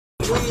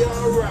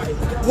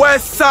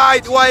West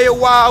Side, where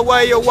you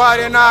are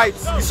tonight?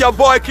 It's your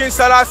boy King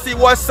Shattas,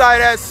 West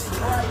Siders.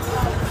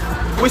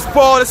 We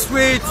spoil the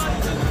street.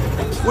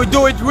 We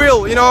do it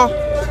real, you know.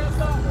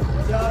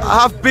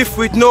 I have beef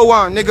with no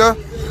one, nigga.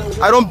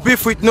 I don't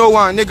beef with no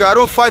one, nigga. I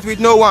don't fight with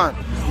no one.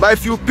 But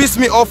if you piss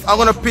me off, I'm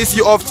gonna piss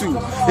you off too.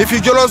 If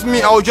you jealous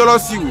me, I will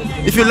jealous you.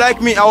 If you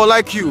like me, I will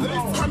like you.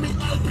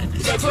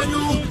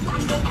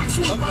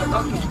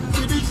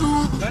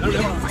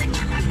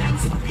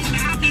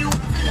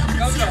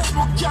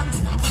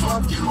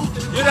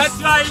 That's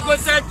why you go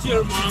set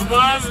your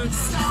mama.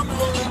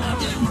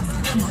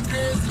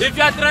 If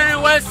you're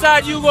trying West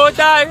Side, you go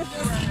die.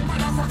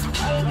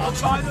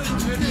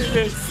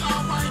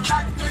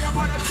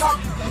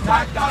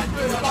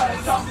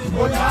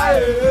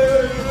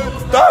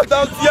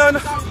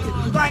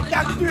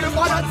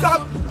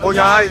 Oh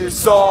yeah, it's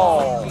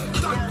so. In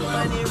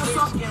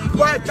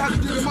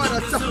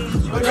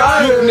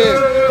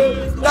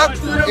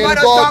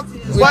God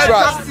we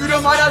trust.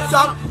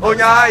 Oh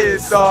yeah,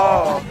 it's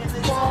so.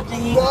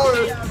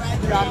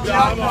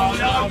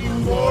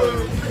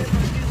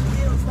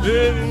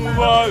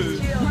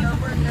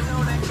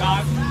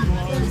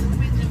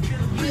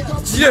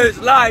 GS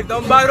live,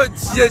 don't bother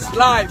GS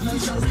live.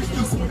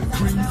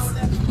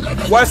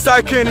 West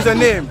Side King is a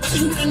name.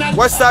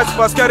 West Side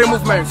Pascari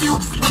movement.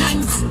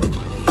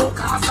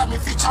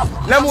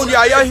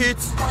 Lemunia hit.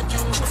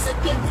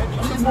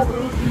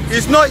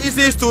 It's not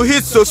easy to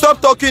hit, so stop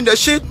talking the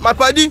shit, my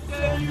buddy.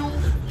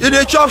 You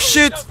didn't chop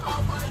shit.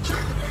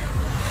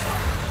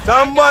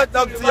 Somebody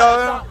talk to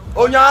you.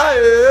 Oh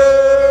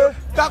yeah,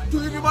 talk to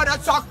you, mother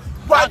suck.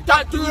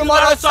 Talk to you,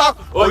 mother suck.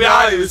 Oh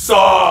yeah, it's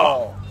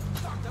so.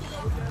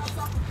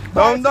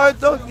 Don't talk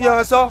to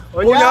you, so.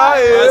 Oh yeah,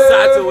 West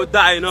Side will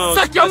die, you know.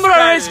 Suck your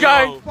mother, rich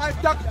guy.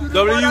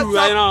 W,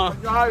 right now.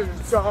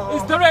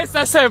 It's the race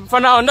SM for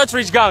now, not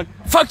rich gang.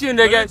 Fuck you,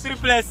 niggas.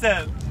 Triple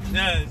SM.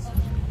 Yes.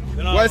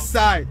 You know. West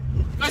Side.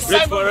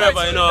 Rich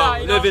forever, you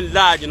know. Living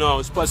large, you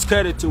know.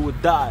 Prosperity will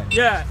die.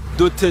 Yeah.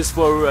 Do things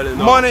for real, you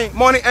know.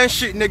 Money and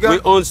shit, nigga. We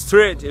own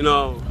straight, you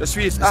know. The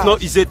street is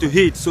not easy to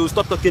hit, so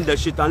stop talking that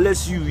shit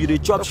unless you the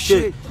chop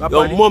shit. Your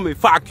buddy. mommy,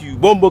 fuck you,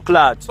 bombo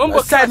clad.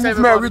 West Side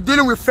movement, we're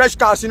dealing with fresh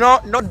cars, you know,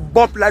 not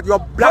bump like your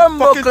black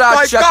Bombo fucking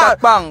clad, toy car.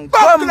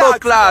 Bombo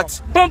clad.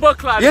 Bombo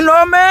clad. You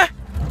know me?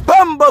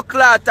 Bombo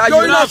clad.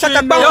 Yo, you know, shut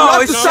up, you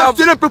have to stop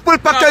stealing people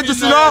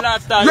packages, you know.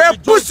 You're a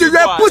pussy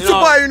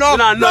boy, you know. You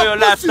don't know your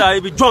lifestyle,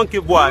 you be drunky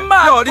boy.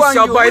 Yo, this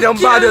your boy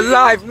don't bother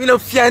life. We don't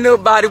fear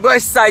nobody.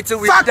 West Side till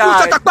we die. Fuck you,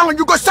 shut up, and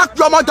you go suck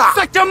your mother.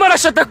 Suck your mother,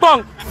 shut the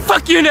bong.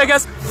 Fuck you,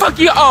 niggas. Fuck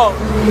you all.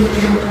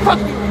 Fuck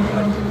you.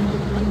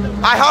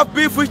 I have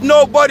beef with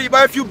nobody,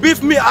 but if you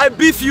beef me, I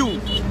beef you.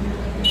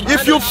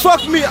 If you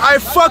fuck me, I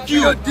fuck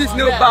you.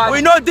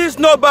 We know this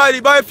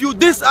nobody, but if you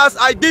diss us,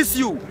 I diss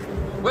you.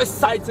 West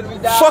Side till we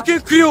die. Fucking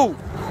crew.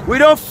 We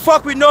don't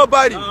fuck with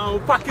nobody.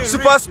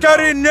 Super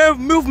scary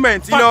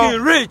movement, you know.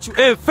 Fucking rich, you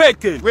ain't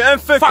faking. We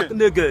ain't faking. Fuck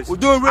niggas. We're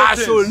doing real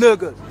Asshole things.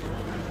 niggas.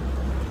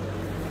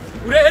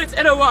 We don't hate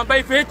anyone, but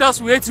if you hate us,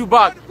 we hate you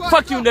back.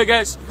 Fuck you,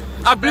 niggas.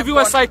 I believe you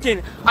West Side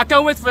King. I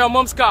can't wait for your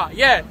mom's car.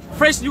 Yeah,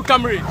 fresh new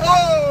Camry.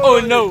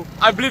 Oh no,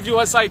 I believe you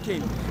West Side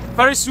King.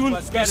 Very soon,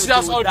 you see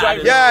us all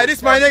driving. Yeah,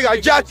 this my nigga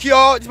Jack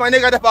Yo. This my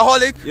nigga the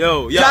Alcoholic.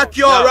 Yo, Jack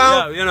Yo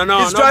around.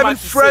 He's driving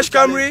fresh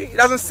Camry. He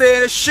doesn't say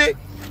any shit.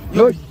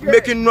 You're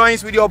making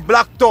noise with your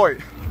black toy.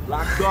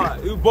 Black toy.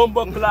 You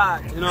bombo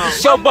clad, you know.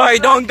 Your boy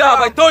don't gab.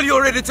 I told you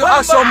already to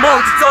ask your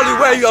mom to tell you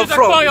where you are Shut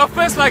from. your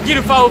face like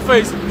Guinea fowl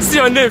face. See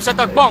your name,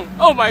 Shattas Bong.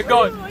 Oh my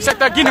god.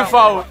 Shattas Guinea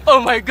fowl. Oh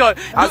my god.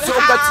 I saw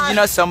that you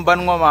know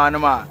somebody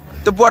man.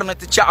 The born at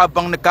the chat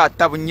bang the cat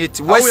having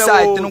it. West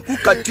Side and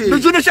Kukati.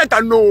 You shouldn't shut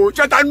a no.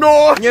 Shut a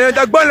no. You know,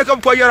 that ball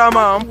come for your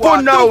man.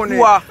 Put down. We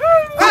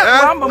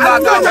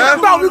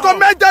go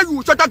murder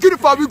you. Shut a kid,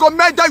 we go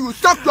murder you.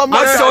 Stop your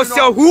mother.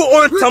 So who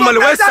owns Tamale?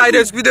 West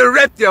Siders with the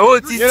rep their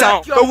whole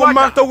town.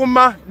 To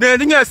woman.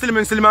 Then you are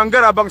Sliman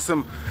Gara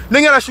Bangsum.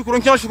 Then you are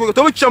Shukurun Shukur.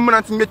 To which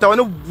man to meet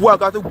no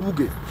work at the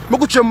Boogie.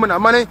 Mokuchemana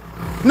money.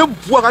 No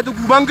work at the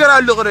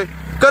Bangara Lore.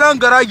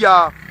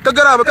 Karangara.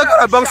 Kagara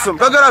bangsum.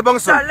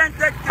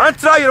 And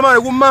try your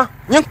man, woman,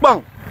 young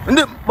bang. And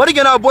the body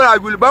can have boy, I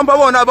will bump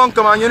on a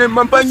bunker man, and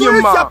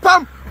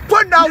Mampanya.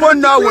 Put down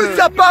one now,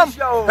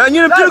 and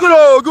you know,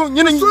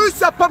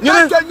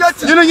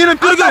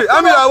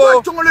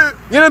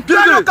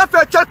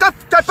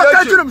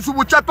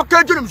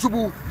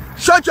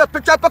 shut your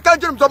picture,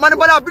 packaging, so man,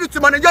 but ability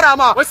man,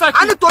 Yarama.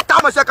 I need to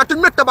Thomas, I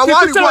can make about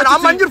 1 1.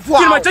 I'm on your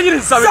phone. I'm to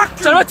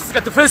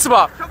the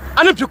festival.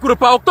 I need to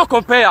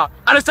compare.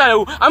 I'm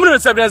going to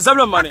say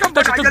Zabla money. Go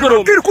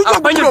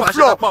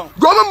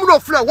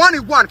floor, 1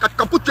 in 1,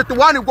 can put it to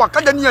 1 in 1,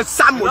 can you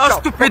Sam?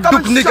 Stupid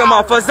nigga,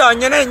 my fazan,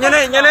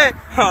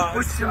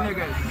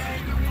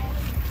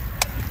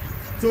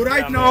 So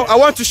right now, I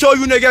want to show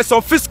you niggas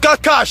some fiscal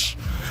cash.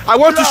 I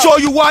want to show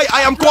you why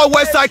I am called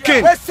West Side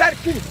King.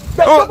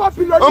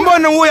 I'm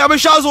on the way, I'm a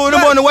shadow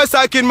on the West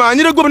Side King, man.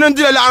 You don't go and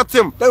do a lot of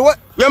him.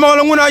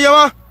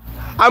 Yama,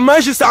 I'm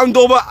a sound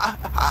over.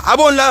 I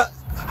won't let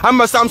I'm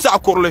a Sam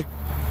Sakurle.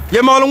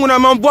 Je malunguna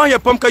man boan je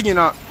pam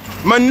kanyina.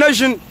 Man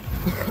najin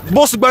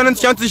boss banan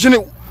tianti jini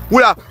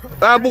wala.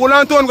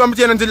 Bugulanton gam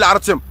tienen dil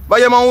artim. Ba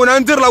je man wona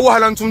ndir la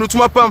wahlan tum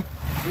tuma pam.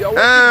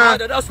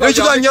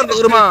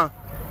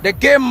 The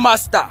game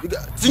master,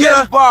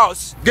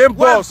 game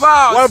boss,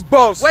 what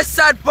boss, West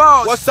Side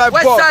boss, West Side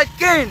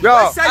king,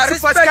 yeah. West Side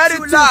super scary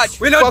lad.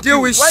 We don't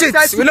deal with shit.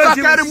 We don't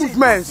deal with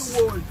movements.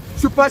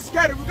 Super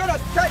scary. We're gonna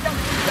scare them.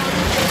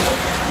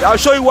 I'll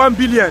show you 1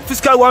 billion.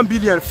 Fiscal 1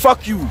 billion.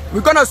 Fuck you.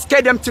 We're gonna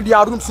scare them to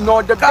their rooms.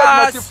 No, they get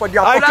nothing for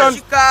their. I can.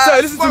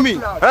 Sir, listen to me.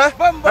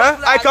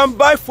 I can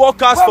buy 4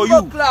 cars for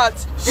you.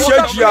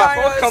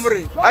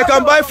 I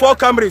can buy 4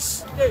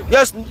 Camrys.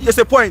 Yes, it's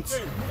a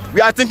point.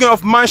 We are thinking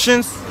of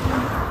mansions.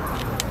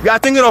 We are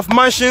thinking of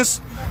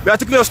mansions. We are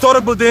thinking of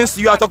storage buildings.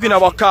 You are talking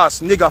about cars,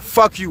 nigga.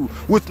 Fuck you.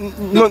 With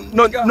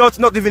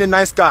not even a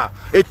nice car.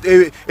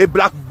 A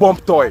black bomb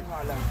toy.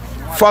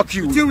 Fuck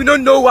you. We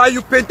don't know why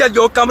you painted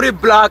your Camry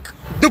black.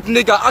 Dupe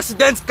nigga,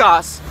 accident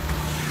cars.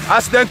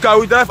 Accident car.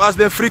 We drive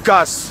accident-free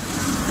cars.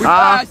 We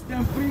buy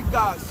accident-free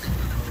cars.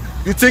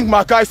 You think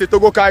my car is a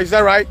Togo car? Is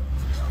that right?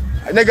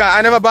 Nigga,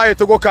 I never buy a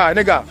Togo car.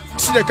 Nigga,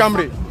 see the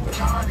Camry.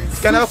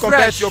 Can never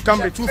compare to your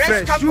Camry. Too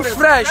fresh. Too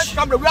fresh.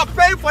 We are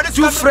paying for this.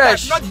 Too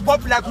fresh. Not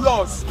pop like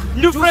yours.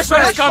 New fresh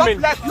is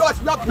coming.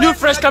 New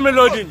fresh coming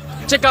loading.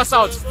 Check us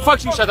out.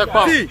 Fuck you,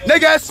 Shattas. See,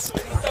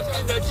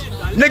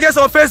 niggas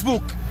on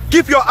Facebook.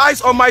 Keep your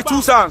eyes on my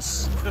 2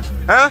 sons.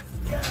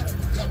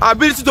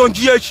 Ability on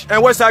GH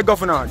and Westside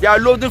Governor. They are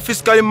loading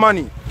fiscally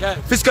money.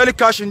 Fiscally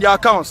cash in their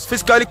accounts.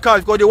 Fiscally cash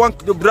because they want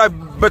to drive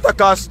better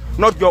cars,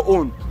 not your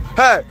own.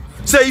 Hey,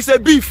 say it's a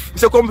beef.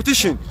 It's a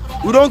competition.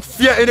 We don't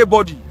fear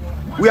anybody.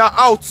 We are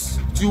out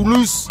to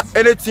lose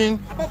anything,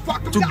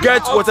 to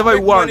get whatever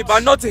we want.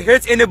 But not to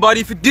hate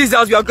anybody. If you diss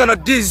us, we are gonna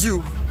diss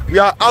you. We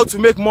are out to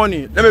make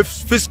money. Let me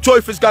show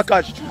you fiscal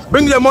cash.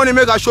 Bring the money,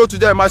 make a show to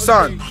them, my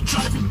son.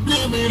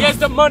 Here's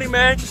the money,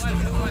 man.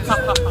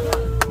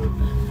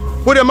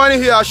 Put the money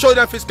here, I'll show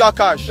them fiscal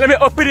cash. Let me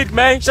open it,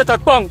 man.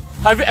 Shattas.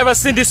 Have you ever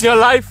seen this in your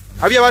life?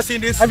 Have you ever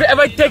seen this? Have you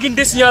ever taken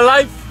this in your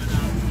life?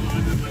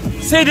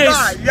 Say this.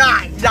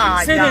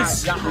 Say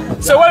this.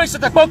 So what is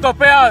Shattas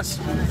compare us?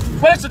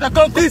 What is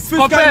Shattas this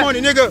fiscal money,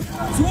 nigga?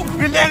 2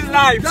 billion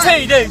lives.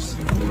 Say this.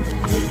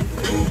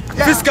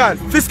 Fiscal.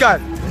 Fiscal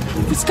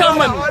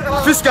money.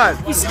 Fiscal.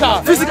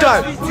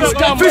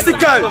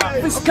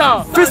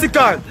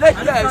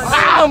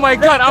 Oh my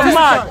God, I'm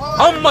mad.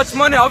 How much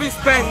money have we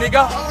spent,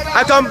 nigga?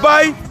 I can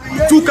buy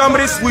 2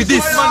 Camrys with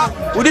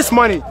this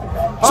money.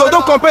 So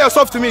don't compare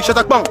yourself to me,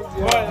 Shattas.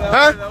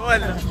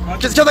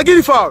 Shattas, give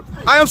me foul.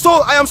 I am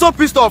so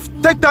pissed off.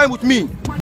 Take time with me.